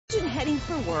Imagine heading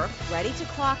for work, ready to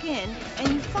clock in, and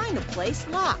you find a place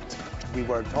locked. We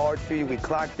worked hard for you, we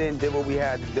clocked in, did what we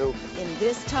had to do. In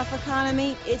this tough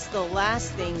economy, it's the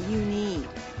last thing you need.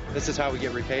 This is how we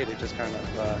get repaid. It just kind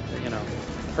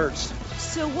of, hurts.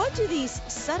 So what do these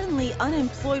suddenly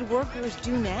unemployed workers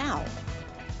do now?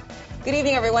 Good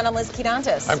evening, everyone. I'm Liz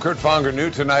Quidantis. I'm Kurt Fonger. New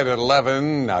tonight at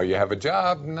 11. Now you have a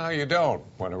job, now you don't.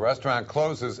 When a restaurant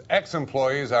closes,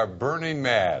 ex-employees are burning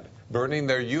mad. Burning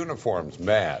their uniforms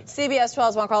mad. CBS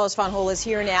 12's Juan Carlos Fanjul is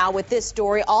here now with this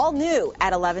story, all new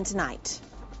at 11 tonight.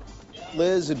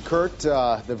 Liz and Kurt,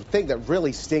 the thing that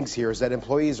really stinks here is that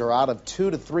employees are out of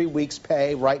 2 to 3 weeks'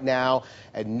 pay right now,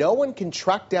 and no one can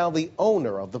track down the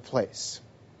owner of the place.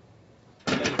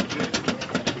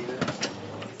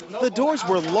 The doors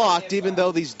were locked, even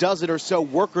though these dozen or so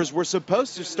workers were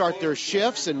supposed to start their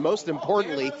shifts and, most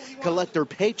importantly, collect their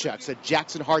paychecks at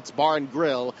Jackson Hart's Bar and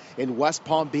Grill in West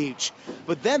Palm Beach.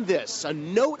 But then this, a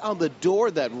note on the door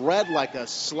that read like a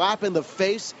slap in the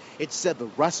face. It said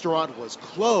the restaurant was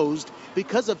closed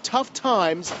because of tough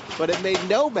times, but it made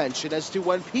no mention as to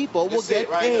when people will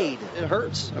get paid. It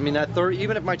hurts. I mean,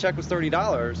 even if my check was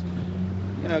 $30,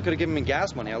 it could have given me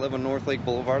gas money. I live on North Lake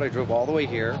Boulevard. I drove all the way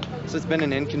here. So it's been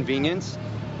an inconvenience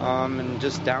and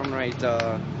just downright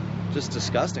just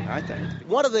disgusting, I think.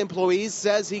 One of the employees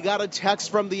says he got a text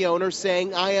from the owner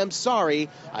saying, "I am sorry,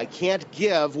 I can't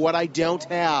give what I don't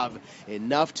have."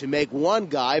 Enough to make one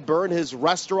guy burn his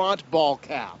restaurant ball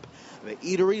cap. The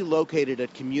eatery, located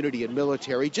at Community and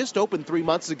Military, just opened 3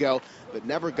 months ago, but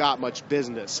never got much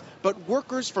business. But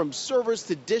workers from servers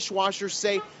to dishwashers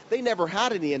say they never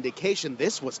had any indication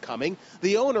this was coming.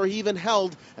 The owner even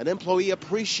held an employee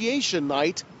appreciation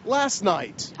night last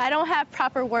night. I don't have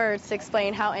proper words to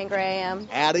explain how angry I am.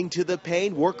 Adding to the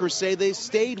pain, workers say they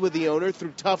stayed with the owner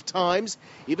through tough times,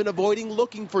 even avoiding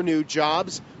looking for new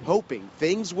jobs, hoping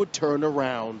things would turn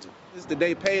around. It's the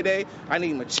day payday. I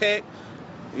need my check.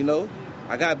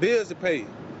 I got bills to pay.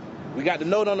 We got the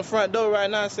note on the front door right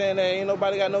now saying that ain't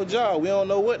nobody got no job. We don't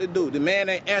know what to do. The man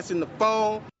ain't answering the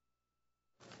phone.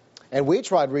 And we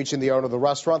tried reaching the owner of the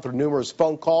restaurant through numerous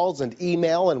phone calls and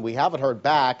email, and we haven't heard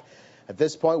back. At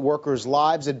this point, workers'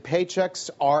 lives and paychecks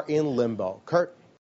are in limbo. Kurt?